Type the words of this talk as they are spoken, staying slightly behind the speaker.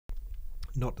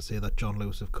Not to say that John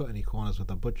Lewis have cut any corners with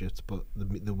their budgets, but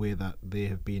the way that they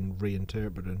have been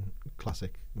reinterpreting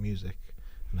classic music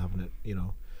and having it,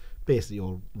 basically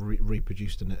all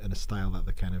reproduced in a style that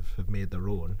they kind of have made their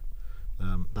own,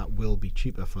 that will be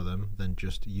cheaper for them than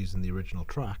just using the original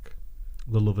track.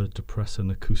 They love a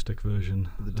depressing acoustic version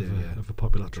of a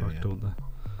popular track, don't they?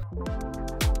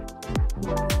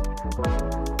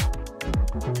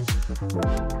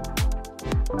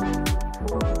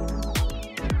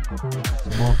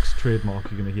 Marc's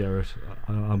trademark, you're going to hear it.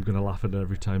 I'm going to laugh at it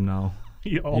every time now.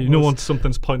 You know when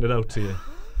something's pointed out to you.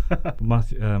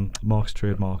 Marc's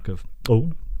trademark of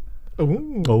Didn't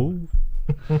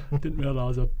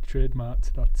realise I'd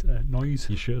trademarked that noise.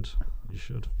 You should,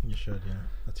 yeah.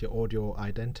 That's your audio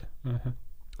ident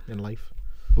in life.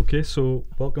 Okay, so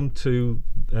welcome to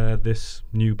this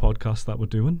new podcast that we're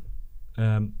doing.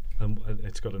 And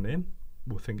it's got a name.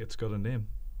 We think it's got a name.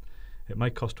 It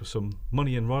might cost us some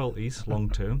money in royalties long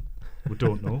term. We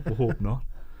don't know. We hope not.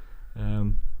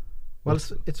 Well,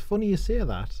 it's funny you say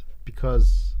that,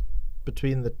 because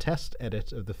between the test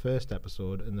edit of the first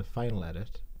episode and the final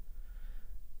edit,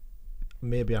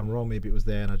 maybe I'm wrong, maybe it was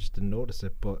there and I just didn't notice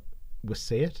it, but we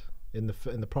say it in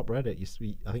the proper edit.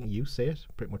 I think you say it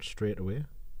pretty much straight away.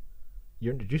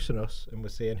 You're introducing us and we're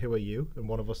saying, who are you? And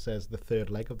one of us says the third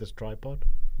leg of this tripod.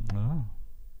 Ah.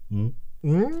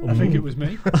 I think it was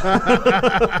me. But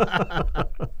I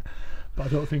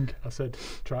don't think I said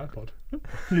tripod.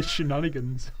 It's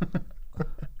shenanigans.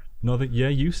 No,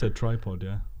 you said tripod,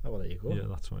 yeah. Oh, well, there you go. Yeah,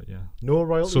 that's right, yeah. No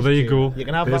royalties. So there you go. You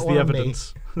can have There's that one the on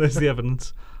evidence. There's the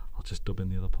evidence. I'll just dub in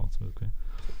the other parts, okay?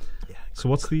 Yeah. So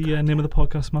what's the name of the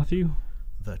podcast, Matthew?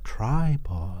 The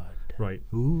Tripod. Right.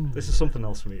 Ooh. This is something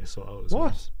else for me to sort out as well.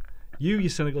 What? You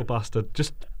cynical bastard.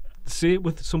 Just say it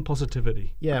with some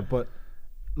positivity. Yeah, but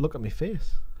look at my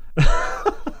face.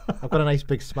 I've got a nice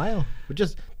big smile. But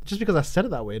just because I said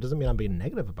it that way doesn't mean I'm being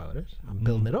negative about it. I'm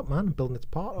building it up, man. I'm building its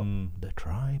part up. The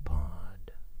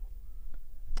Tripod.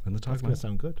 And the tagline. That's going to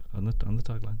sound good. And the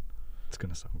tagline. It's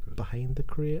going to sound good. Behind the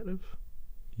creative.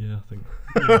 Yeah, I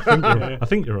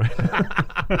think you're right.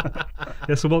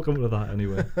 Yeah, so welcome to that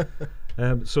anyway.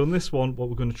 So in this one, what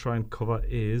we're going to try and cover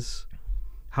is,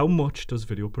 how much does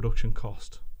video production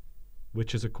cost?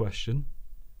 Which is a question,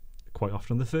 quite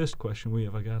often the first question we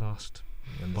ever get asked.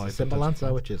 And there's a simple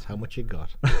answer, which is how much you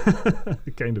got.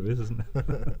 It kind of is, isn't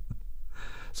it?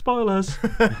 Spoilers.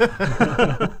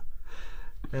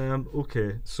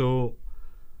 Okay, so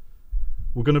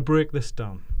we're going to break this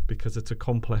down because it's a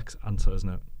complex answer, isn't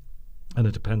it? And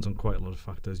it depends on quite a lot of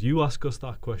factors. You ask us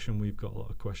that question, we've got a lot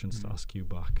of questions to ask you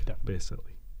back.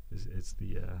 Basically, is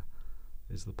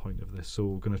the point of this. So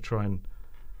we're going to try and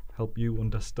help you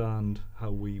understand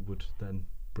how we would then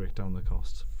break down the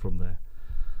costs from there.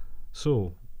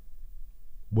 So,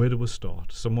 where do we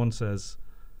start? Someone says,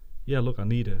 "Yeah, look, I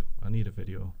need a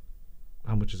video.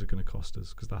 How much is it going to cost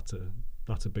us?" Because that's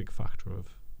a big factor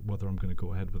of whether I'm going to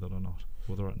go ahead with it or not,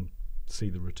 whether I can see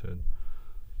the return.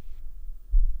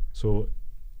 So,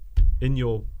 in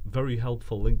your very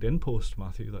helpful LinkedIn post,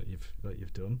 Matthew, that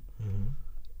you've done,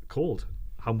 called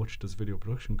 "How much does video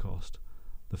production cost?"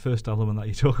 the first element that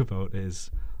you talk about is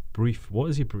brief. What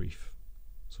is your brief?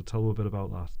 So tell me a bit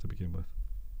about that to begin with.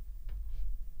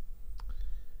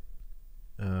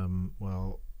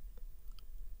 Well,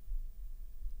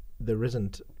 there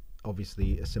isn't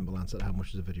obviously a simple answer to how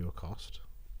much does a video cost,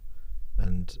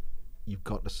 and you've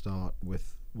got to start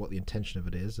with what the intention of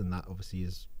it is, and that obviously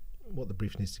is what the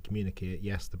brief needs to communicate.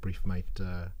 Yes, the brief might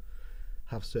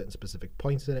have certain specific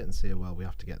points in it and say, well, we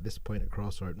have to get this point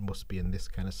across, or it must be in this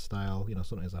kind of style.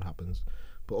 Sometimes that happens,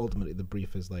 but ultimately the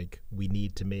brief is like, we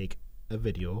need to make a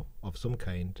video of some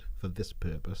kind for this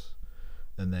purpose.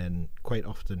 And then quite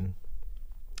often,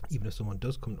 even if someone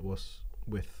does come to us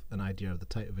with an idea of the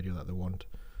type of video that they want,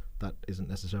 that isn't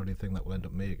necessarily the thing that we'll end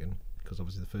up making, because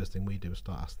obviously the first thing we do is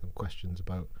start asking them questions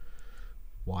about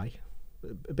why.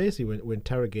 Basically, we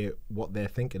interrogate what their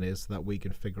thinking is, so that we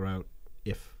can figure out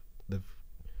if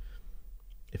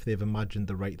they've imagined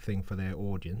the right thing for their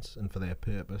audience and for their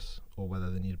purpose, or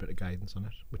whether they need a bit of guidance on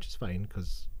it, which is fine,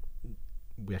 because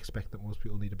we expect that most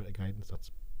people need a bit of guidance. That's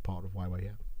part of why we're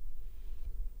here.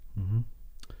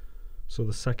 So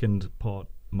the second part,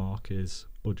 Marc, is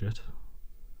budget,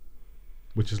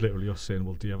 which is literally us saying,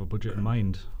 well, do you have a budget in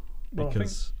mind?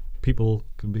 Because people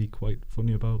can be quite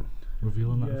funny about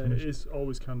revealing that information. Yeah, it is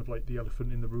always kind of like the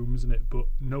elephant in the room, isn't it? But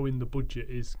knowing the budget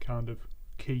is kind of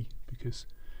key, because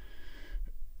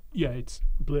it's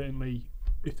blatantly,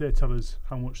 if they tell us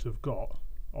how much they've got,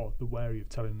 or they're wary of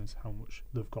telling us how much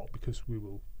they've got, because we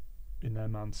will, in their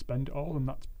mind, spend it all, and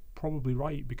that's probably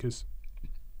right, because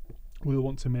we'll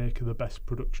want to make the best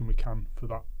production we can for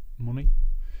that money,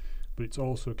 but it's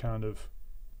also kind of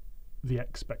the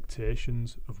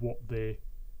expectations of what they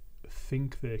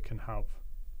think they can have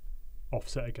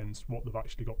offset against what they've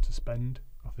actually got to spend.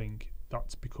 I think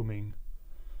that's becoming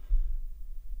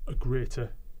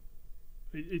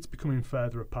it's becoming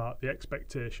further apart. The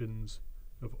expectations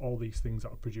of all these things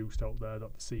that are produced out there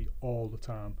that they see all the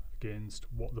time against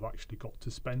what they've actually got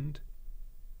to spend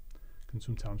can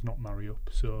sometimes not marry up.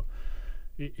 So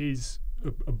it is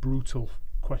a brutal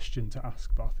question to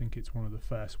ask, but I think it's one of the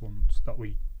first ones that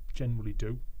we generally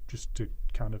do, just to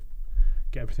kind of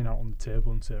get everything out on the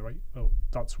table and say, right, well,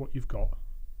 that's what you've got,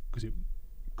 because it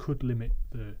could limit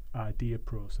the idea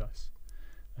process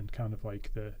and kind of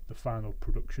like the final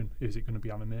production. Is it going to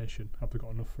be animation? Have they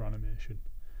got enough for animation?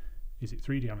 Is it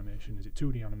 3D animation? Is it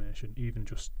 2D animation? Even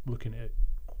just looking at it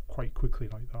quite quickly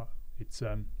like that, it's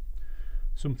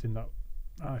something that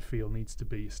I feel needs to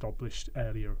be established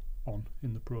earlier on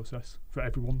in the process for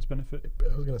everyone's benefit.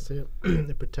 I was going to say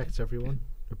it protects everyone.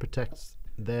 It protects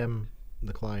them,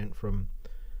 the client, from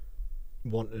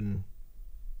wanting,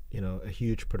 a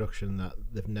huge production that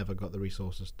they've never got the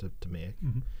resources to make.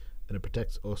 Mm-hmm. And it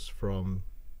protects us from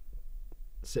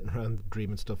sitting around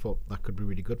dreaming stuff up that could be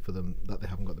really good for them that they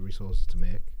haven't got the resources to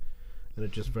make. And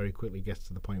it just very quickly gets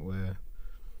to the point where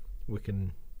we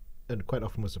can, and quite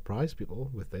often we surprise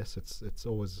people with this. It's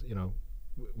always,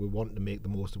 we want to make the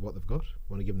most of what they've got.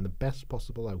 We want to give them the best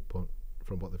possible output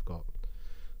from what they've got.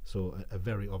 So a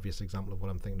very obvious example of what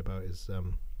I'm thinking about is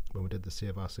when we did the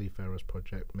Save Our Seafarers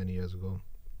project many years ago.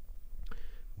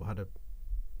 We had a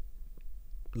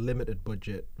limited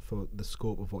budget for the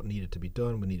scope of what needed to be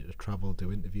done. We needed to travel,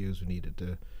 do interviews, we needed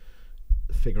to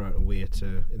figure out a way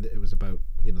to, it was about,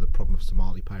 the problem of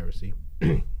Somali piracy.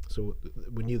 So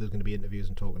we knew there was going to be interviews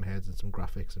and talking heads and some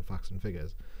graphics and facts and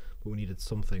figures, but we needed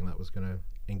something that was going to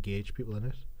engage people in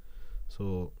it.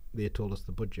 So they told us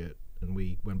the budget, and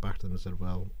we went back to them and said,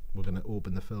 well, we're going to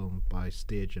open the film by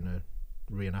staging a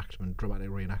dramatic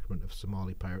reenactment of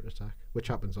Somali pirate attack, which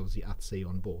happens obviously at sea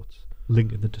on boats.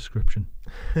 Link in the description.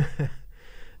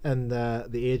 And the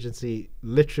agency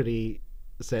literally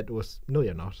said to us, no,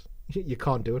 you're not. You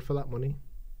can't do it for that money.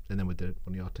 And then we did it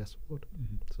on the Artist Award.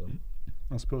 Mm-hmm. So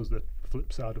I suppose the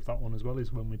flip side of that one as well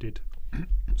is when we did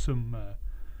some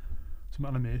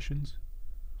animations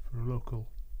for a local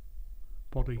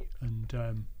body,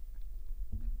 and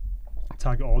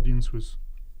target audience was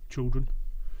children,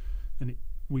 and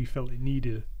we felt it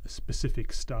needed a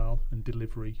specific style and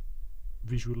delivery,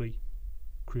 visually,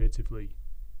 creatively,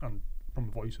 and from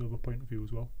a voiceover point of view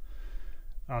as well.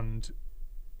 And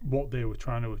what they were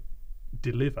trying to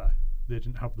deliver, they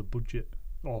didn't have the budget,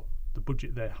 or the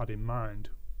budget they had in mind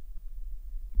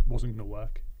wasn't going to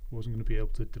work. Wasn't going to be able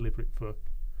to deliver it for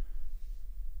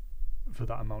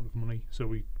that amount of money. So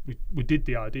we did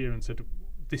the idea and said,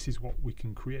 this is what we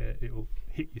can create. It'll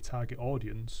hit your target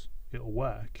audience. It'll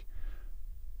work.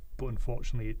 But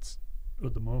unfortunately,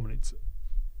 at the moment it's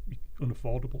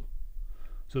unaffordable.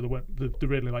 So they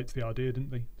really liked the idea,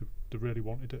 didn't they? They really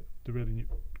wanted it. They really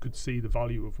could see the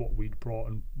value of what we'd brought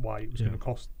and why it was going to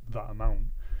cost that amount.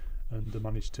 And they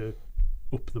managed to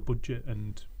up the budget,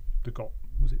 and they got,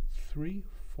 was it 3-4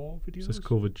 videos? This is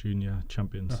COVID Junior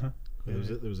Champions. Uh-huh.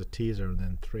 there was a teaser and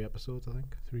then 3 episodes, I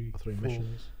think. 3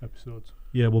 missions. Episodes.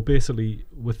 Yeah, well, basically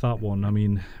with that one, I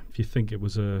mean, if you think it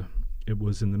was in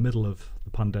the middle of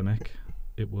the pandemic,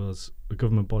 it was a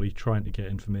government body trying to get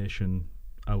information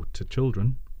out to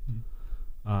children,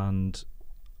 and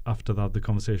after that, the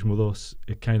conversation with us,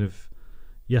 it kind of,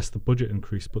 yes, the budget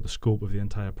increased, but the scope of the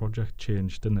entire project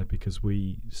changed, didn't it? Because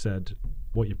we said,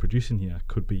 what you're producing here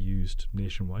could be used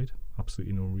nationwide.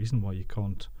 Absolutely no reason why you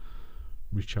can't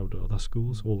reach out to other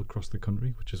schools all across the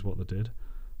country, which is what they did.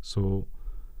 So,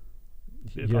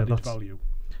 That's value.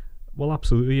 Well,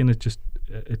 absolutely, and it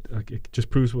just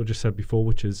proves what I just said before,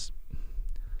 which is,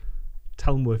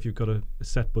 tell them if you've got a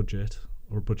set budget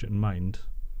or a budget in mind,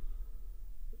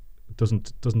 it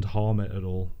doesn't harm it at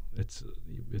all.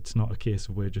 It's not a case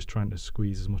of we're just trying to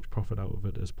squeeze as much profit out of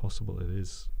it as possible. It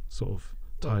is sort of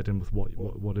tied in with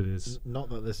what it is. Not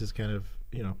that this is kind of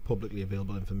publicly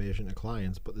available information to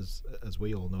clients, but there's, as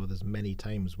we all know, there's many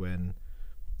times when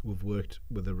we've worked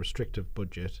with a restrictive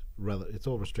budget. It's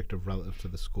all restrictive relative to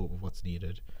the scope of what's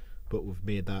needed, but we've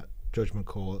made that judgment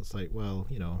call. It's like, well,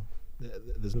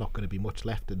 there's not going to be much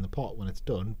left in the pot when it's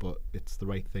done, but it's the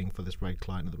right thing for this right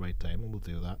client at the right time, and we'll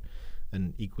do that.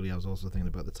 And equally, I was also thinking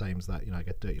about the times that I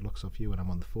get dirty looks off you and I'm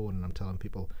on the phone and I'm telling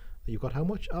people, you've got how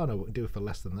much? Oh no, we can do it for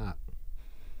less than that.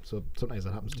 So sometimes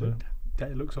that happens too.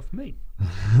 Dirty looks off me.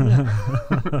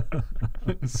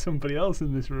 Somebody else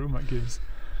in this room that gives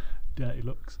dirty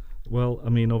looks. Well, I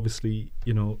mean, obviously,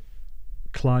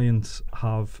 clients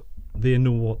they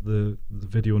know what the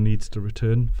video needs to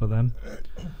return for them.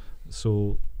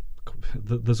 So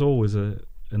there's always an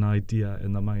idea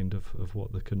in their mind of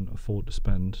what they can afford to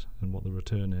spend and what the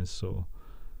return is. So,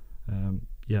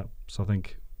 so I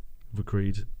think we've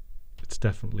agreed it's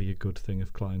definitely a good thing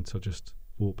if clients are just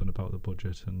open about the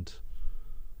budget, and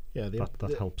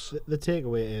that helps. The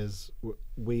takeaway is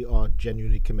we are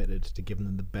genuinely committed to giving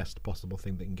them the best possible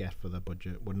thing they can get for their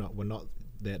budget. We're not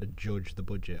there to judge the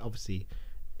budget. Obviously,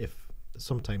 if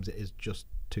sometimes it is just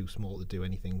too small to do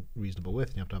anything reasonable with,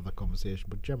 and you have to have that conversation.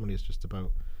 But generally, it's just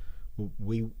about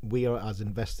we are as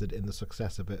invested in the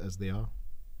success of it as they are.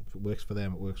 If it works for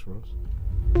them, it works for us.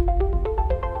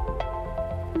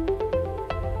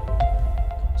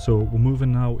 So we're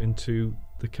moving now into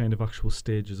the kind of actual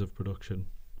stages of production,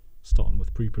 starting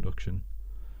with pre-production.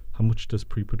 How much does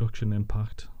pre-production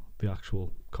impact the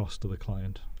actual cost of the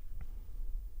client?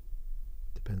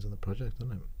 Depends on the project,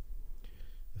 doesn't it?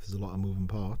 If there's a lot of moving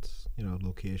parts,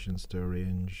 locations to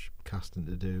arrange, casting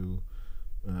to do,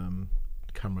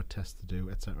 camera tests to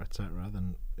do, etc.,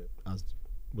 then, as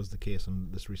was the case on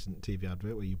this recent TV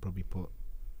advert, where you probably put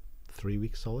 3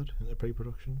 weeks solid into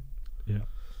pre-production. Yeah.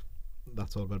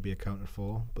 That's all got to be accounted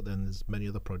for. But then there's many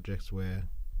other projects where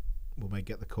we might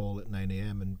get the call at 9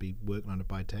 a.m. and be working on it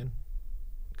by 10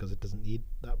 because it doesn't need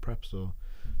that prep. So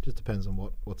it just depends on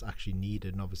what's actually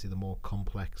needed, and obviously the more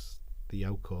complex the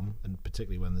outcome, and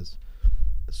particularly when there's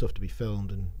stuff to be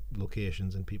filmed and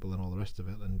locations and people and all the rest of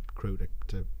it, and crew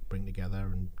to bring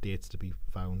together and dates to be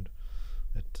found,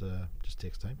 it just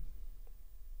takes time.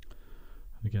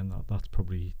 Again, that's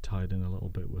probably tied in a little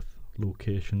bit with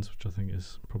locations, which I think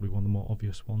is probably one of the more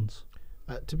obvious ones.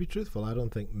 To be truthful, I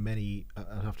don't think many,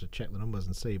 I'd have to check the numbers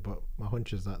and see, but my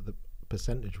hunch is that the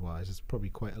percentage-wise, it's probably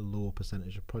quite a low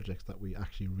percentage of projects that we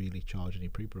actually really charge any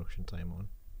pre-production time on.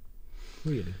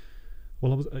 Really?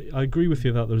 Well, I agree with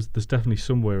you that there's definitely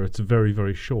somewhere it's very,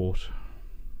 very short.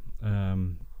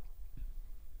 But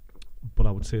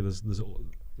I would say there's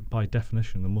by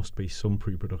definition there must be some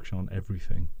pre-production on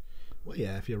everything. Well,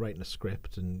 yeah, if you're writing a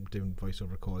script and doing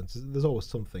voiceover recordings, there's always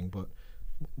something, but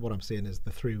what I'm saying is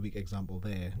the 3 week example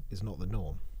there is not the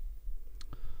norm.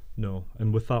 No,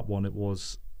 and with that one, it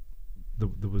was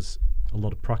there was a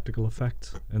lot of practical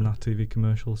effects in that TV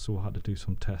commercial, so I had to do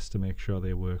some tests to make sure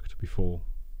they worked before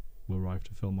we arrived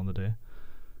to film on the day.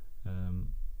 I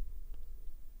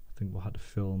think we had to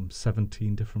film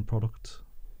 17 different products,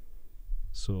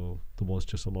 so there was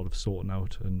just a lot of sorting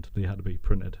out, and they had to be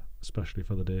printed especially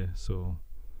for the day. So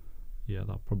yeah,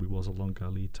 that probably was a longer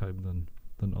lead time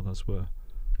than others were.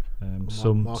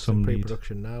 Marc's some in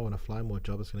pre-production now, and a fly mode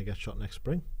job is going to get shot next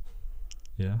spring.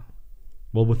 Yeah,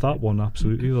 well, with that one,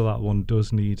 absolutely. That one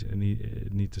does need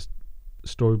it needs a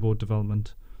storyboard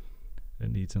development.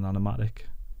 It needs an animatic.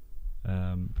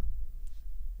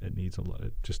 It needs a lot.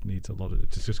 It just needs a lot of.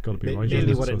 It's just got to be right.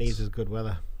 Mainly, what it needs is good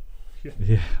weather.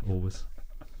 Yeah, always.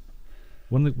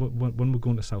 When we're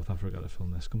going to South Africa to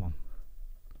film this, come on.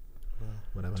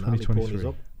 Whenever 2023.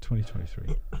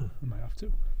 2023. I might have to.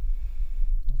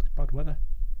 All this bad weather.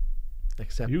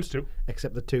 Used to.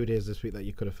 Except the 2 days this week that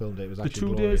you could have filmed it. It was The actually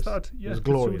 2 glorious. days that it was the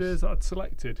glorious. 2 days that I'd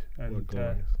selected, and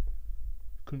glorious.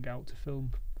 couldn't get out to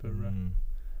film for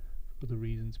other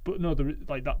reasons. But no,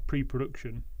 like that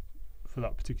pre-production for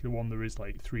that particular one, there is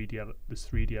like 3D. There's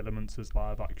 3D elements. There's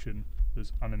live action.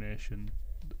 There's animation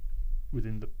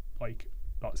within the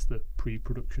that's the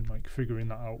pre-production, like figuring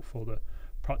that out for the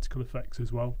practical effects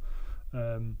as well.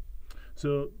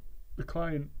 So the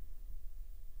client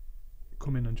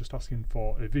come in and just asking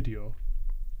for a video,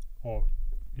 or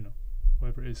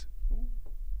whatever it is,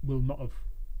 will not have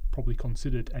probably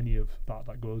considered any of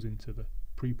that goes into the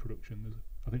pre-production.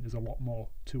 I think there's a lot more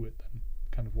to it than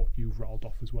kind of what you've rattled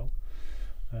off as well.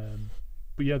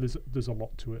 But yeah, there's a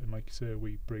lot to it, and like you say,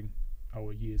 we bring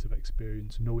our years of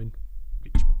experience, knowing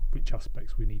which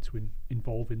aspects we need to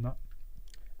involve in that.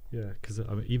 Yeah, because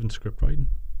even script writing,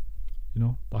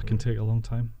 that can take a long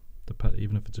time.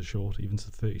 Even if it's a short, even if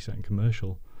it's a 30-second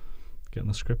commercial, getting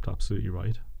the script absolutely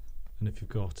right. And if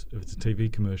it's a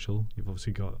TV commercial, you've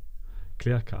obviously got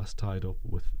ClearCast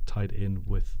tied in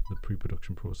with the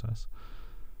pre-production process.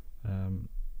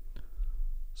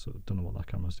 So I don't know what that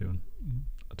camera's doing.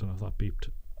 I don't know if that beeped.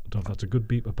 I don't know if that's a good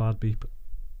beep, a bad beep.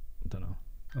 I don't know.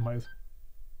 I might have.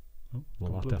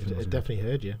 Well, that It definitely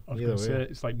heard you. I was going to say,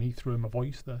 it's like me throwing my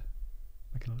voice there,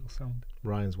 making a little sound.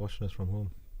 Ryan's watching us from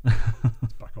home.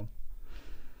 It's back on.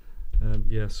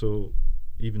 Yeah, so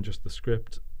even just the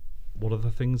script, what other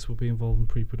things will be involved in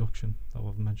pre-production that we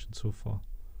haven't mentioned so far?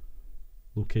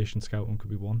 Location scouting could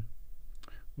be one.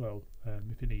 Well,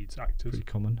 if it needs actors. Pretty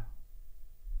common.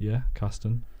 Yeah,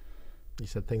 casting, You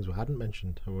said things we hadn't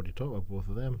mentioned. I already talked about both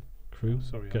of them. crew, Oh,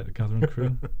 sorry, gathering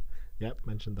crew. Yep,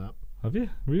 mentioned that. Have you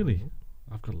really? Mhm.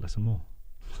 I've got to listen more.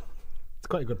 It's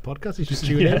quite a good podcast. You should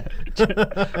tune in.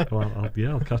 Well,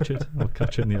 I'll catch it. I'll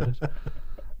catch it in the edit.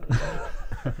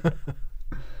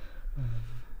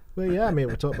 Well, yeah, I mean,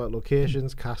 we talked about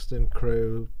locations, casting,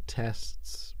 crew,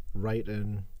 tests,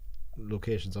 writing.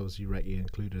 Locations, obviously, Runkee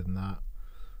included in that.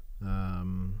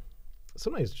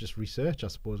 Sometimes just research, I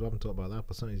suppose. We haven't talked about that,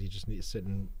 but sometimes you just need to sit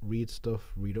and read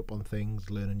stuff, read up on things,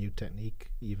 learn a new technique,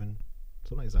 even.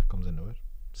 Sometimes that comes into it.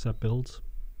 Set builds.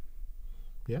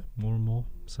 Yeah. More and more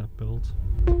set builds.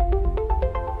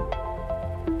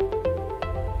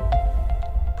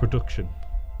 Production.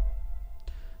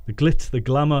 The glitz, the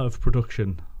glamour of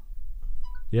production.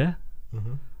 Yeah?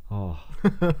 Mm-hmm. Oh.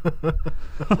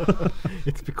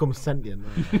 It's become sentient.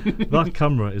 Right? That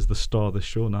camera is the star of the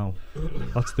show now.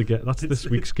 That's this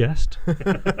week's guest.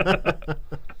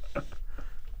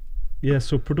 Yeah,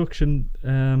 so production,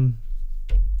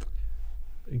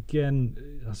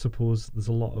 again, I suppose there's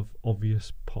a lot of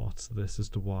obvious parts to this as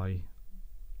to why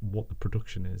what the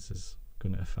production is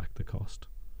going to affect the cost.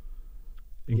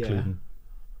 Including,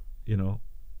 you know,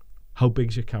 how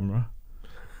big's your camera?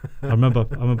 I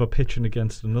remember pitching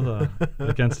against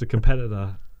a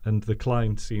competitor, and the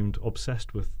client seemed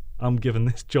obsessed with, I'm giving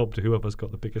this job to whoever's got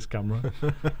the biggest camera.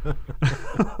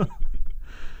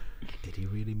 Did he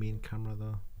really mean camera,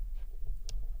 though?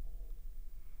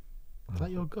 Is that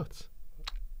your guts?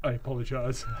 I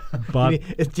apologise. Bad Do you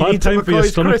need some time for your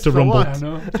McCoy's stomach crisp to or rumble. what? I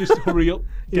know. Just hurry up.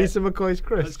 You need some McCoy's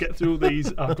crisp. Let's get through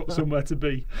these. I've got somewhere to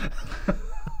be.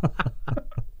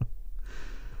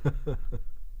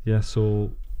 Yeah,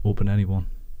 so open anyone.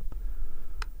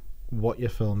 What you're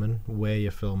filming, where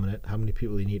you're filming it, how many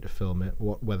people you need to film it,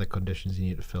 what weather conditions you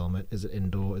need to film it. Is it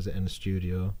indoor? Is it in a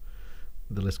studio?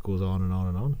 The list goes on and on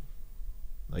and on.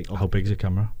 Like How big's your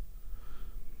camera?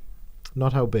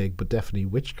 not how big, but definitely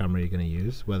which camera you're going to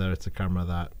use. Whether it's a camera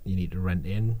that you need to rent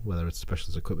in, whether it's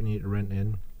specialist equipment you need to rent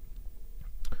in,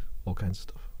 all kinds of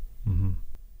stuff. Mm-hmm.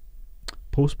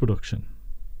 Post-production.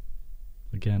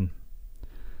 Again,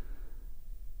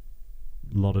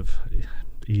 a lot of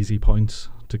easy points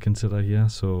to consider here.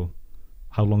 So,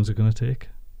 how long is it going to take?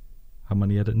 How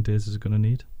many editing days is it going to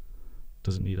need?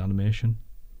 Does it need animation?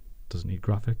 Does it need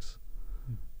graphics?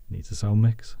 Needs a sound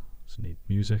mix? Does it need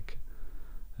music?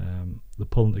 The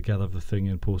pulling together of the thing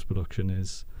in post-production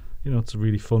is, it's a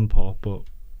really fun part, but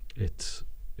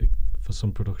for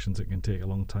some productions it can take a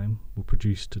long time. We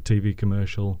produced a TV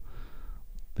commercial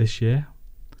this year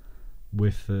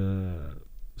with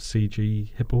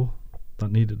CG hippo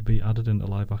that needed to be added into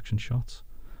live action shots.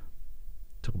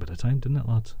 Took a bit of time, didn't it,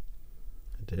 lads?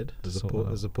 It did.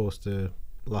 Sort As opposed to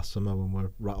last summer when we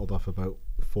rattled off about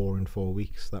 4 in 4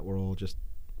 weeks that were all just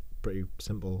pretty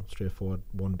simple, straightforward,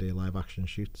 one-day live action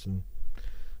shoots and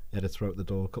edits were out the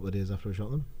door a couple of days after we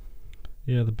shot them.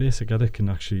 Yeah, the basic edit can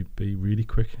actually be really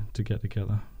quick to get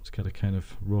together, to get a kind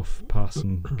of rough pass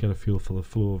and get a feel for the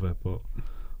flow of it. But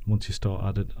once you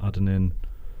start adding in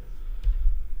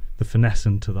the finesse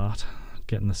into that,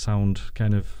 getting the sound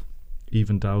kind of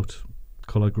evened out,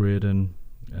 colour grading,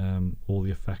 all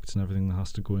the effects and everything that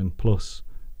has to go in. Plus,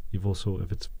 you've also,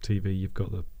 if it's TV, you've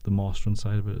got the mastering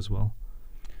side of it as well.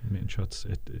 Making sure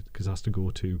because it has to go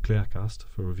to Clearcast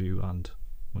for review, and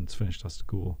when it's finished, it has to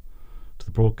go to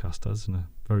the broadcasters in a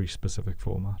very specific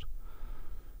format.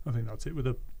 I think that's it with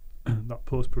that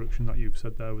post-production that you've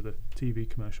said there, with a TV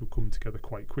commercial coming together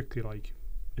quite quickly, like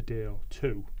a day or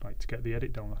two, like to get the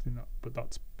edit down. I think but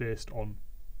that's based on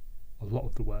a lot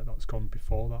of the work that's gone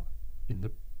before that in the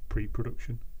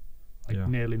pre-production, like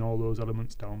nailing all those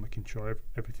elements down, making sure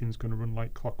everything's going to run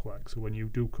like clockwork. So when you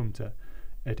do come to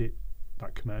edit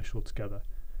that commercial together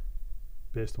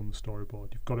based on the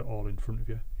storyboard, you've got it all in front of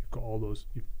you. You've got all those.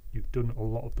 You've done a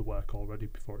lot of the work already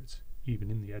before it's even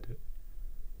in the edit.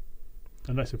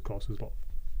 Unless, of course, there's a lot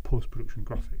of post-production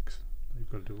graphics that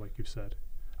you've got to do, like you've said.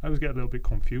 I always get a little bit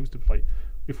confused of, like,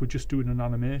 if we're just doing an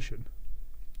animation,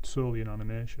 solely an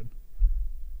animation,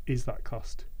 is that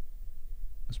classed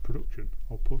as production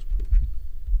or post-production?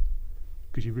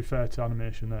 Because you refer to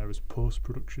animation there as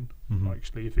post-production. Mm-hmm.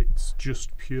 Actually, if it's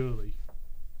just purely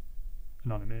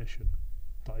an animation,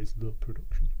 that is the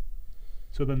production.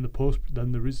 So then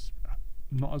then there is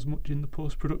not as much in the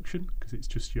post-production because it's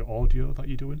just your audio that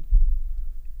you're doing.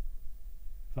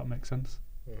 If that makes sense.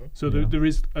 Mm-hmm. So there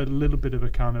is a little bit of a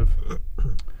kind of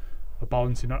a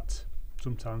balancing act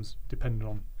sometimes, depending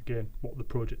on, again, what the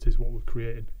project is, what we're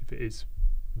creating. If it is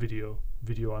video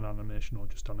and animation, or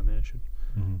just animation.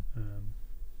 Mm-hmm.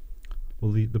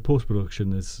 Well, the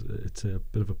post-production it's a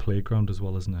bit of a playground as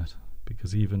well, isn't it?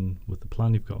 because even with the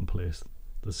plan you've got in place,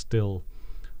 there's still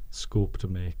scope to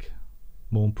make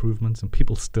more improvements, and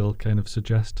people still kind of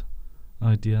suggest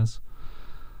ideas.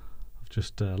 I've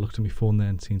just looked at my phone there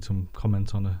and seen some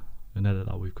comments on an edit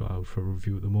that we've got out for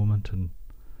review at the moment, and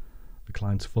the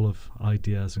client's full of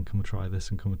ideas and come and try this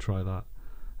and come and try that.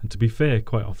 And to be fair,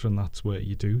 quite often that's where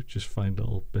you do just find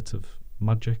little bits of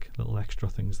magic, little extra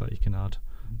things that you can add,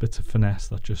 bits of finesse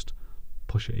that just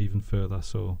push it even further.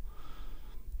 So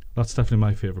that's definitely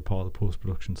my favourite part of the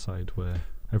post-production side, where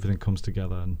everything comes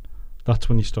together, and that's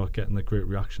when you start getting the great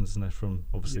reactions, isn't it, from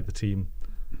obviously the team,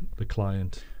 the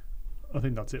client. I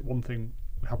think that's it. One thing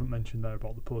we haven't mentioned there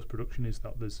about the post-production is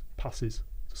that there's passes,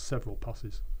 several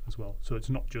passes as well. So it's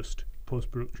not just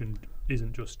post-production,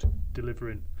 isn't just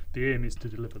delivering. The aim is to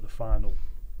deliver the final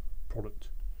product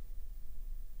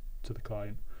to the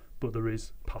client, but there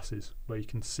is passes where you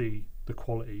can see the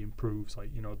quality improves, like,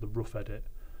 you know, the rough edit,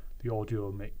 the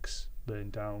audio mix,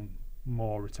 laying down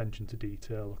more attention to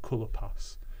detail, a colour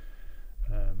pass,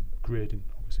 grading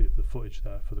obviously of the footage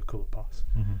there for the colour pass.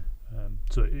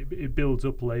 So it builds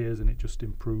up layers and it just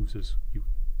improves as you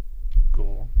go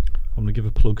on. I'm going to give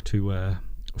a plug to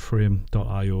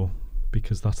frame.io,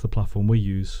 because that's the platform we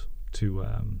use to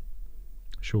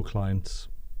show clients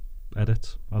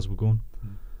edits as we're going.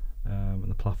 And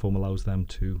the platform allows them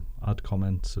to add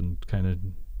comments and kind of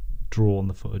draw on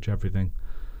the footage, everything.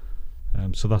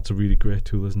 So that's a really great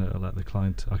tool, isn't it, to let the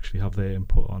client actually have their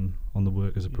input on the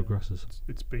work as it progresses.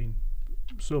 It's been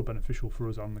so beneficial for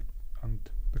us and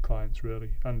the clients,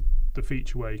 really. And the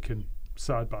feature where you can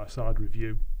side-by-side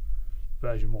review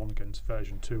version 1 against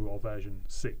version 2 or version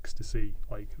 6 to see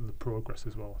like the progress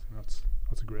as well. I think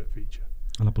that's a great feature.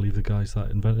 And I believe the guys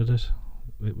that invented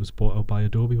it was bought out by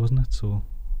Adobe, wasn't it? So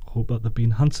I hope that they've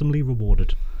been handsomely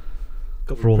rewarded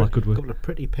for all that good work. A couple of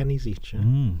pretty pennies each.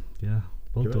 Yeah,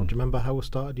 well done. Do you remember how we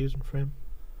started using Frame?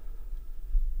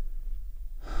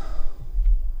 I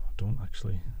don't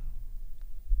actually.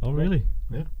 Oh, really?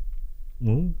 Yeah.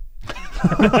 Well,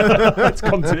 It's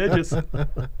contagious.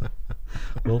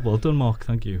 well done, Marc.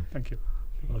 Thank you. Thank you.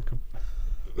 You're welcome.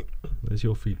 There's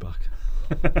your feedback.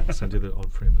 I'll send you the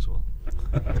odd frame as well.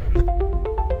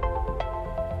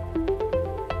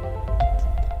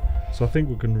 So I think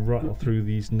we're going to rattle through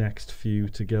these next few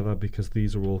together, because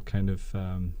these are all kind of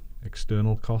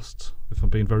external costs, if I'm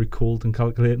being very cold and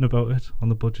calculating about it on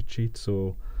the budget sheet.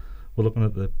 So we're looking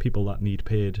at the people that need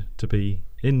paid to be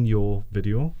in your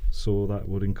video. So that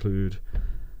would include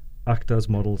actors,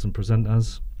 models and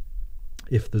presenters.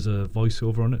 If there's a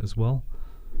voiceover on it as well,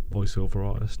 voiceover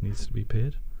artist needs to be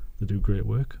paid. They do great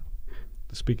work.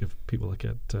 To speak of people that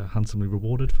get handsomely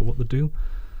rewarded for what they do,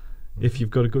 if you've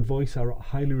got a good voice, I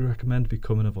highly recommend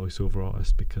becoming a voiceover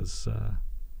artist, because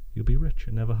you'll be rich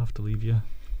and never have to leave your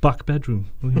back bedroom,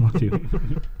 will you, Matthew?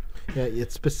 Yeah,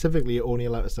 it's specifically only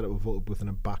allowed to set up a vocal booth in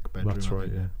a back bedroom. That's right,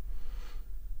 yeah.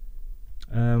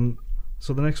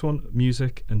 So the next one,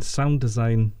 music and sound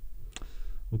design.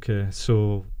 Okay,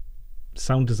 so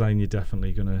sound design you're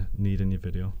definitely going to need in your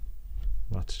video.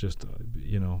 That's just,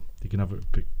 you can have it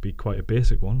be quite a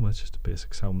basic one, where it's just a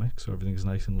basic sound mix, so everything's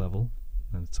nice and level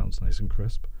and it sounds nice and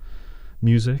crisp.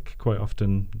 Music, quite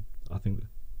often, I think,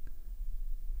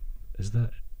 there's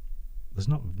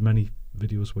not many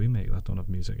videos we make that don't have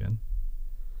music in.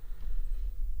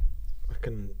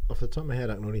 Off the top of my head,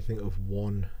 I can only think of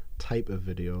one type of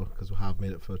video, because we have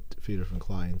made it for a few different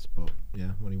clients, but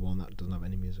yeah, only one that doesn't have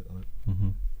any music on it.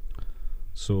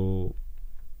 So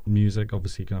music,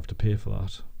 obviously you're going to have to pay for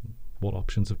that. What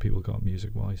options have people got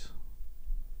music wise?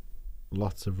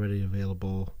 Lots of ready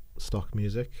available stock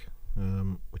music,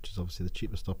 which is obviously the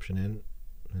cheapest option in.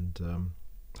 And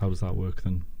how does that work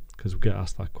then? Because we get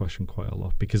asked that question quite a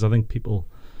lot, because I think people,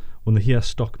 when they hear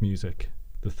stock music,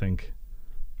 they think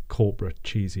corporate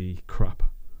cheesy crap,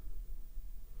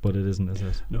 but it isn't, is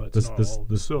it? No, it's not at all.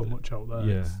 There's so much out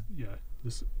there. Yeah,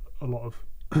 there's a lot of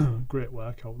great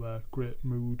work out there, great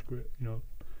mood, great,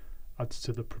 adds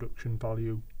to the production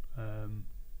value, and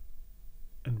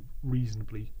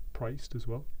reasonably priced as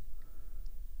well.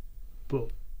 But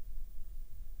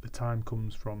the time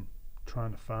comes from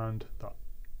trying to find that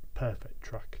perfect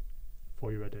track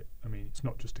for your edit. I mean, it's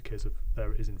not just a case of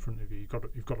there it is in front of you.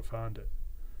 You've got to find it.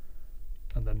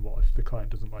 And then what if the client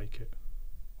doesn't like it,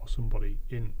 or somebody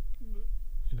in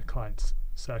a client's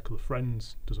circle of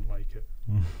friends doesn't like it?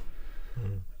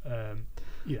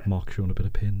 Marc showing a bit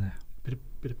of pain there. Bit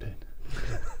of pain.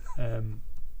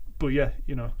 But yeah,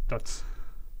 that's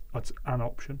an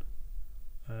option.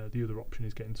 The other option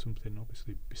is getting something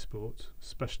obviously bespoke,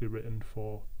 especially written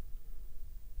for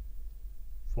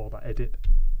that edit.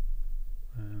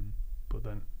 But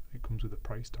then it comes with a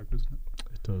price tag, doesn't it?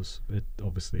 It does. It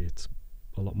obviously it's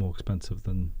a lot more expensive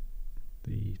than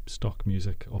the stock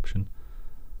music option.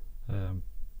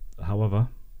 However,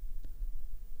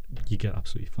 you get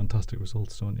absolutely fantastic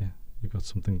results, don't you? You've got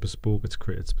something bespoke. It's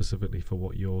created specifically for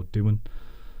what you're doing,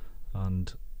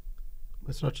 and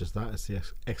it's not just that; it's the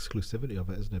exclusivity of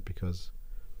it, isn't it? Because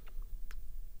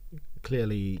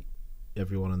clearly,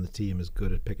 everyone on the team is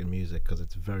good at picking music, because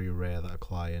it's very rare that a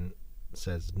client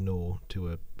says no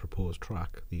to a proposed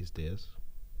track these days.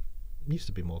 It used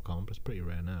to be more common, but it's pretty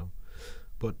rare now.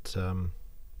 But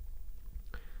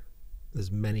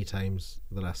there's many times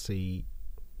that I see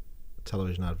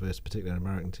television adverts, particularly on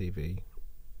American TV,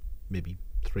 maybe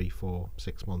 3, 4,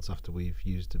 6 months after we've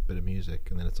used a bit of music,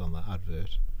 and then it's on that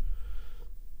advert.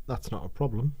 That's not a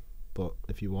problem, but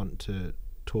if you want to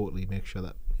totally make sure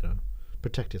that,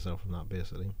 protect yourself from that,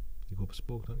 basically, you go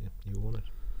bespoke, don't you? You want it.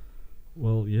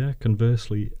 Well, yeah,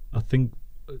 conversely, I think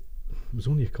it was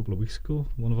only a couple of weeks ago,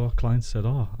 one of our clients said,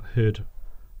 I heard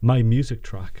my music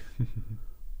track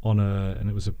and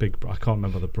it was a big, I can't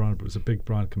remember the brand, but it was a big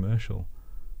brand commercial,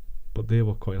 but they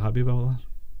were quite happy about that.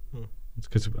 It's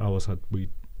because we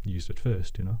used it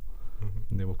first, and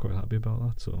they were quite happy about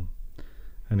that. So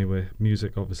anyway,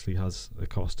 music obviously has a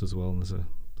cost as well, and there's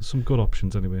some good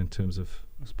options anyway in terms of,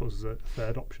 I suppose there's a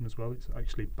third option as well. It's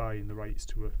actually buying the rights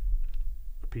to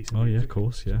a piece of music. music. Yeah, of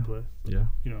course, yeah. Play. Yeah.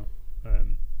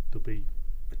 There'll be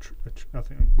I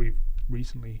think we've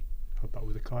recently had that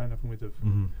with a client, haven't we?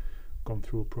 They've gone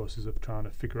through a process of trying to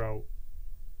figure out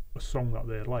a song that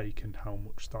they like and how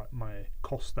much that might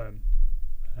cost them.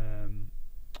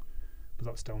 But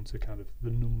that's down to kind of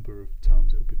the number of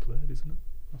times it'll be played, isn't it?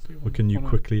 Well, can you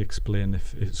quickly explain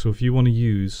if you want to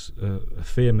use a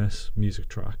famous music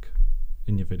track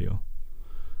in your video,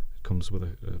 it comes with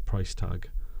a price tag.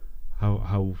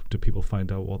 How do people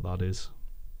find out what that is?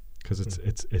 Because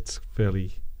it's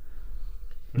fairly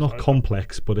not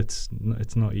complex, but it's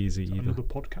not easy either. Another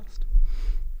podcast?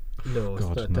 No,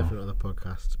 God, it's definitely not a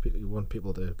podcast. You want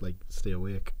people to stay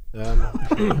awake.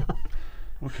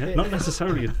 Okay. Not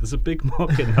necessarily. There's a big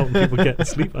market in helping people get to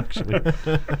sleep, actually.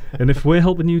 And if we're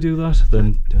helping you do that,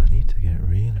 then do I need to get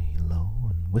really low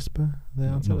and whisper the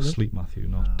answer? No, sleep, Matthew,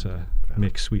 not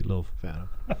make sweet love. Fair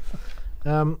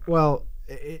enough. Well,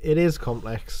 it is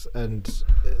complex, and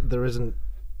there's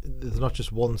not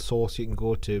just one source you can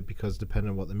go to, because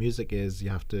depending on what the music is, you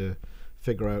have to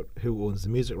figure out who owns the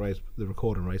music rights, the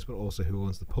recording rights, but also who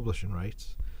owns the publishing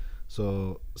rights.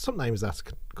 So sometimes that's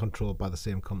controlled by the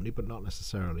same company, but not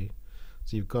necessarily.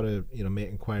 So you've got to make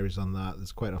inquiries on that.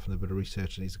 There's quite often a bit of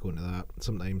research that needs to go into that.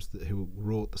 Sometimes who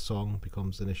wrote the song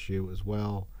becomes an issue as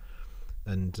well.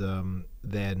 And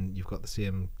then you've got the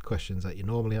same questions that you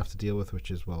normally have to deal with,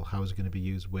 which is, well, how is it going to be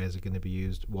used? Where's it going to be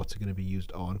used? What's it going to be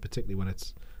used on? Particularly when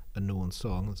it's a known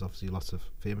song. There's obviously lots of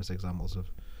famous examples of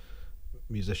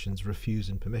musicians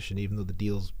refusing permission, even though the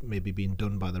deal's maybe being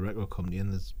done by the record company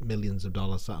and there's millions of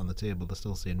dollars sat on the table. They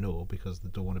still say no because they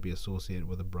don't want to be associated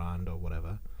with a brand or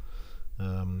whatever.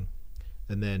 And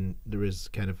then there's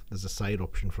a side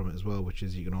option from it as well, which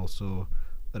is you can also,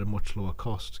 at a much lower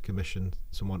cost, commission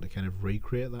someone to kind of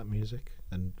recreate that music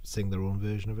and sing their own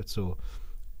version of it. So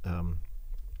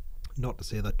not to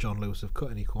say that John Lewis have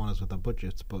cut any corners with their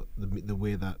budgets, but the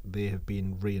way that they have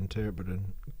been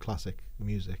reinterpreting classic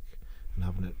music and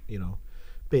having it,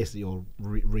 basically all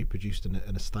reproduced in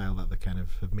a style that they kind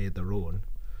of have made their own,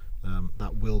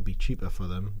 that will be cheaper for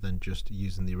them than just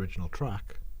using the original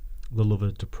track. They love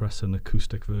a depressing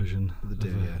acoustic version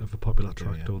of a popular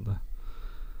track, don't they?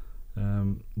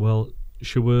 Well,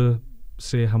 should we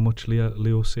say how much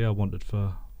Leo Sayer wanted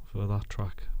for that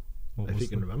track? If you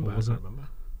can remember, I can't remember.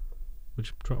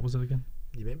 Which track was it again?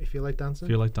 You Make Me Feel Like Dancing?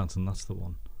 Feel Like Dancing, that's the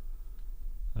one.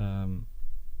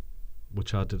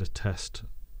 Which I did a test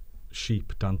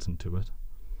sheep dancing to it.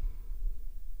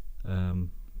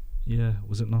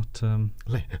 Was it not...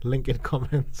 Link in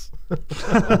comments.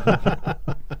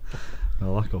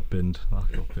 No, that got binned. No,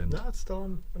 it's still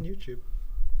on YouTube.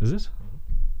 Is it?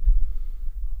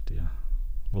 Dear.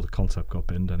 Well, the concept got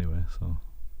binned anyway, so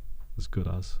as good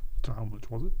as. So how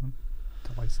much was it then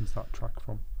to license that track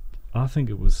from? I think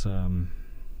it was... I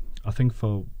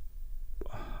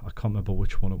can't remember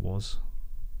which one it was.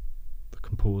 The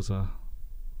composer.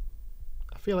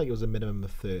 I feel like it was a minimum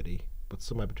of 30, but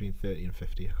somewhere between 30 and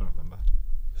 50, I can't remember.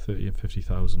 30 and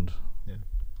 50,000. Yeah.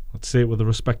 I'd say it with the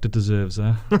respect it deserves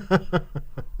there.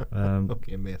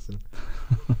 Okay, Mason.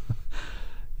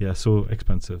 Yeah, so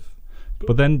expensive.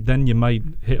 But then you might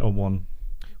hit on one.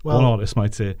 Well, one artist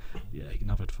might say, yeah, you can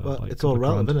have it for like it's all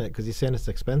relevant, isn't it? Because you're saying it's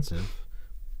expensive,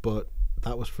 but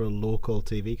that was for a local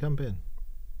TV campaign.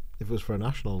 if it was for a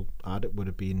national ad, it would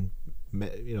have been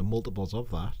multiples of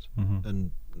that,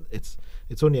 and it's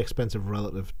only expensive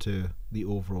relative to the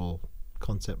overall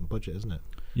concept and budget, isn't it?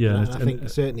 Yeah, and I think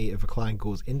certainly if a client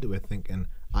goes into it thinking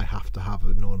I have to have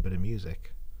a known bit of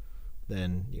music,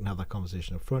 then you can have that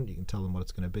conversation up front. You can tell them what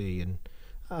it's going to be, and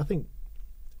I think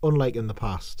unlike in the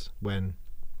past when,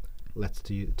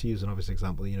 to use an obvious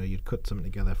example, you'd cut something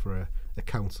together for a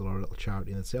council or a little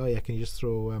charity, and they'd say, oh yeah, can you just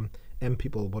throw M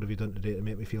people, what have you done today to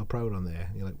make me feel proud on there?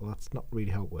 And you're like, well, that's not really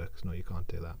how it works. No, you can't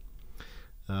do that.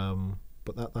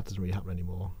 But that doesn't really happen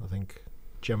anymore. I think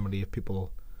generally if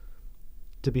people,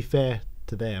 to be fair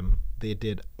to them, they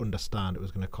did understand it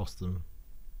was going to cost them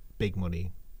big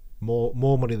money, more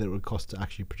money than it would cost to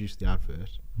actually produce the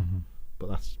advert. But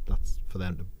that's for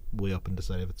them to weigh up and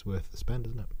decide if it's worth the spend,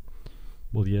 isn't it?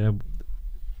 Well, yeah,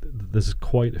 there's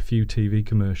quite a few TV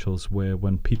commercials where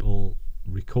when people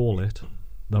recall it,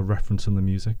 they're referencing the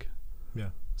music. Yeah.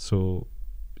 So,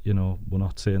 we're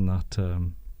not saying that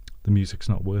the music's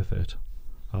not worth it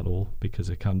at all, because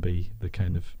it can be the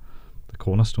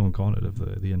cornerstone, can't it,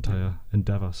 of the entire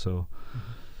endeavour. So,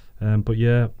 but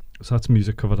yeah, so that's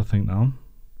music covered, I think, now.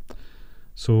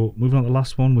 So moving on to the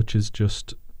last one, which is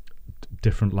just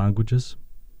different languages.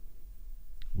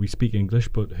 We speak English,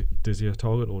 but does your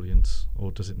target audience,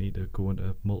 or does it need to go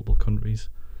into multiple countries?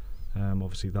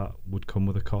 Obviously, that would come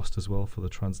with a cost as well for the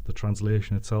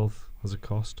translation itself has a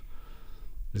cost.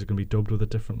 Is it going to be dubbed with a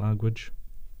different language?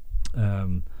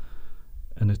 And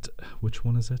which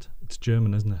one is it? It's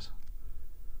German, isn't it?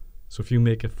 So if you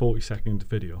make a 40-second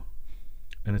video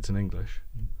and it's in English,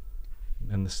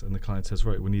 and the client says,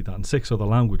 right, we need that in 6 other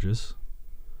languages.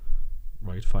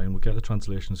 Right, fine, we'll get the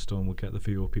translations done, we'll get the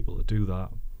VO people to do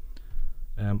that.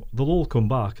 They'll all come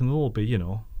back and they'll all be,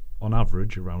 on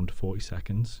average around 40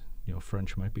 seconds.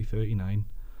 French might be 39,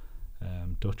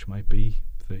 Dutch might be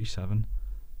 37,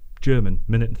 German,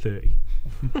 minute and 30.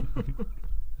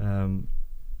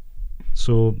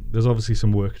 So there's obviously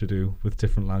some work to do with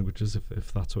different languages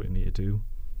if that's what you need to do.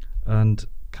 And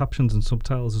captions and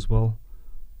subtitles as well,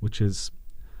 which is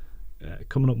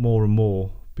coming up more and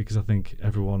more, because I think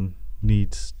everyone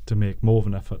needs to make more of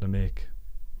an effort to make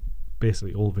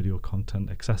basically all video content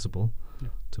accessible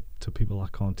to people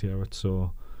that can't hear it.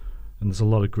 So, and there's a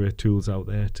lot of great tools out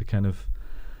there to kind of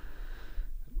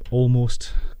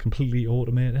almost completely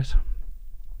automate it.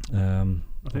 I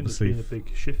think there's been a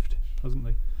big shift, hasn't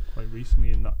there, quite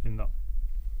recently in that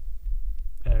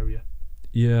area.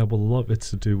 Yeah, well, a lot of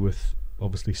it's to do with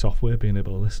obviously software being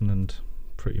able to listen and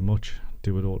pretty much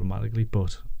do it automatically.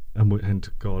 But and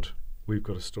God, we've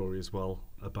got a story as well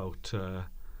about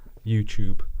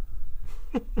YouTube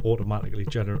automatically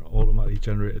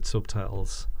generated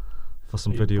subtitles for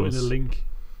some videos. Putting a link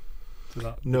to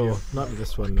that? No, not in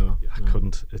this one. No, I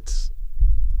couldn't.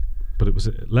 But it was.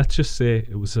 Let's just say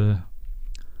it was a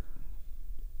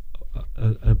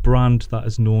brand that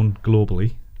is known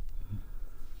globally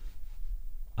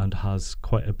and has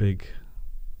quite a big.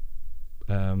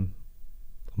 Am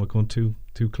I going too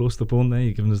close to the bone there?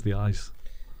 You're giving us the eyes.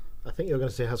 I think you were going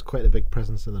to say it has quite a big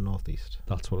presence in the northeast.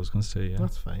 That's what I was going to say. Yeah,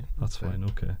 that's fine. That's fine.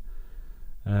 Okay.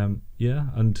 Yeah,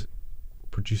 and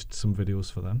produced some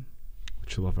videos for them,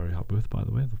 which they were very happy with, by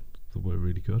the way. They were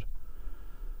really good.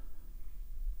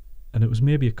 And it was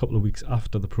maybe a couple of weeks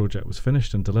after the project was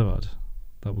finished and delivered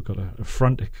that we got a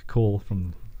frantic call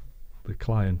from the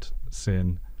client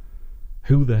saying,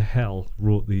 who the hell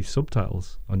wrote these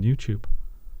subtitles on YouTube?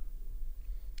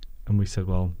 And we said,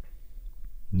 well,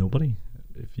 nobody.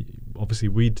 Obviously,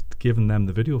 we'd given them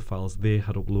the video files. They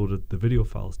had uploaded the video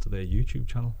files to their YouTube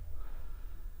channel.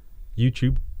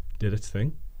 YouTube did its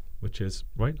thing, which is,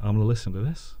 right, I'm going to listen to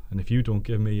this. And if you don't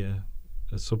give me a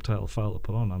subtitle file to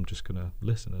put on, I'm just going to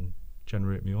listen and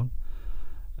generate me on.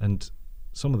 And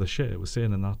some of the shit it was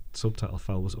saying in that subtitle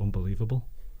file was unbelievable.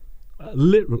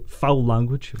 Literal foul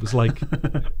language. It was like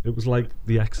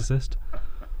The Exorcist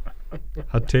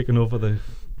had taken over the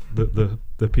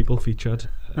people featured,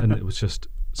 and it was just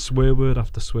swear word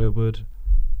after swear word.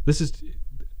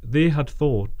 They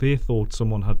thought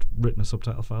someone had written a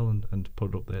subtitle file and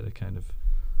put it up there to kind of,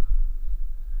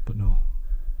 but no.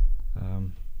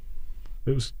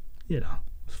 It was, it's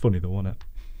funny though, wasn't it?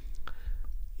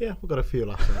 Yeah, we got a few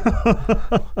laughs out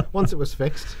of it. Once it was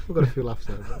fixed, we got a few laughs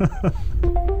out of it.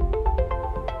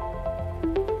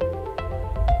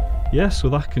 Yeah, so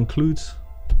that concludes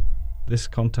this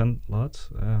content, lads.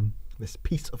 This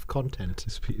piece of content.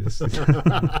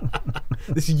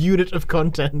 This unit of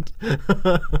content.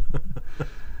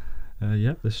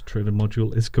 This training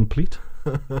module is complete.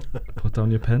 Put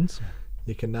down your pens.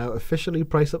 You can now officially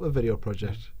price up a video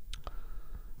project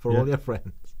for all your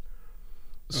friends.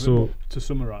 So to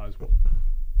summarise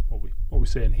what we're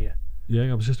saying here.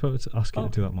 Yeah, I was just about to ask you to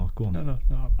do that, Mark. Go on. No,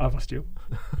 I've asked you.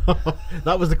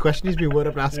 That was the question he's been worried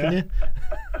about asking you.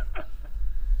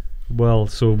 Well,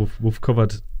 so we've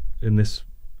covered in this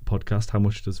podcast how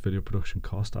much does video production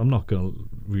cost. I'm not going to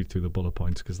read through the bullet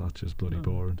points because that's just bloody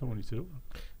boring. Don't want you to do that.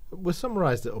 We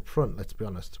summarised it up front, let's be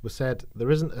honest. We said there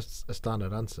isn't a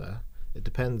standard answer. It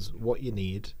depends what you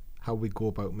need, how we go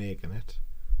about making it.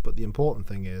 But the important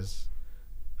thing is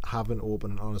have an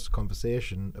open and honest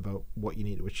conversation about what you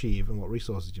need to achieve and what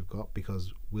resources you've got,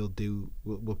 because we'll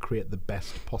create the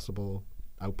best possible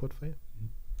output for you.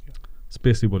 Yeah. So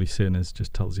basically what he's saying is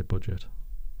just tell us your budget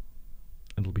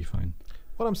and it'll be fine.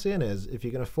 What I'm saying is, if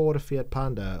you can afford a Fiat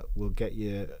Panda, we'll make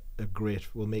you a great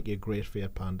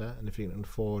Fiat Panda, and if you can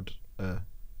afford a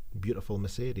beautiful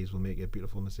Mercedes, we'll make you a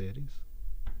beautiful Mercedes.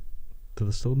 Do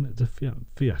they still make the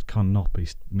Fiat cannot be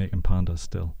making Pandas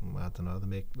still? I don't know. They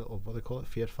make little, what do they call it,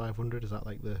 Fiat 500. Is that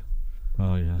like the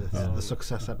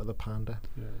successor to the Panda?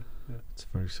 Yeah. It's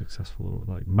very successful.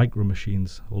 Like micro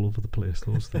machines all over the place.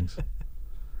 Those things.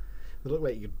 They look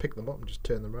like you could pick them up and just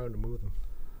turn them around and move them.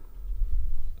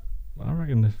 I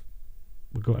reckon if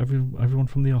we got everyone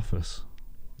from the office,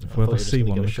 if we ever see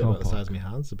one in the car park, the size of my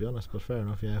hands, to be honest. But fair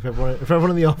enough. Yeah. If everyone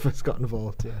in the office got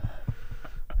involved, yeah.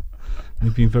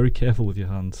 You've been very careful with your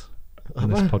hands in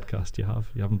this podcast. You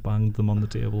haven't banged them on the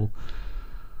table.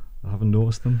 I haven't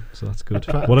noticed them, so that's good.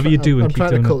 Whatever you do, I'm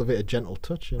trying to cultivate a gentle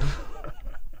touch, you know.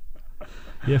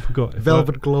 Yeah, I forgot.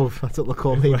 Velvet glove. That's what they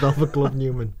call me. Velvet glove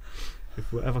Newman.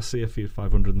 If we ever see a Fiat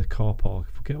 500 in the car park,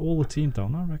 if we get all the team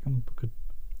down, I reckon we could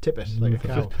tip it like a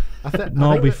cow.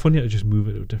 No, it'd be funnier to just move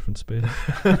it to a different space.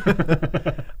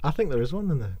 I think there is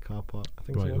one in the car park. I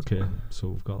think right. Okay. So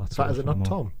we've got that. In fact, is it not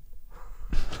Tom?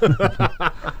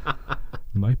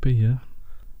 Might be, yeah.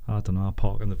 I don't know. I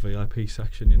park in the VIP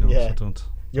section, you know. Yeah. So don't.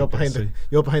 You're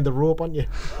behind the rope, aren't you?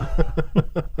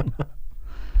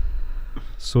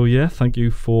 So yeah, thank you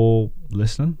for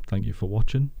listening. Thank you for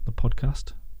watching the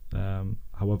podcast.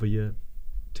 However you're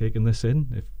taking this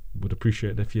in, would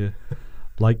appreciate it if you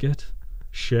like it,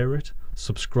 share it,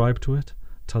 subscribe to it,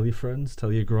 tell your friends,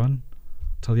 tell your gran,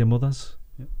 tell your mothers.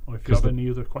 Yeah. Or if you have any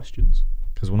other questions,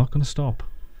 because we're not going to stop.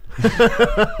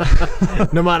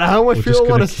 No matter how much people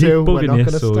want us to, we're not going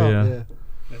to stop.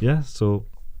 Yeah. So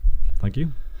thank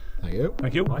you.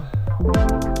 Thank you. Bye.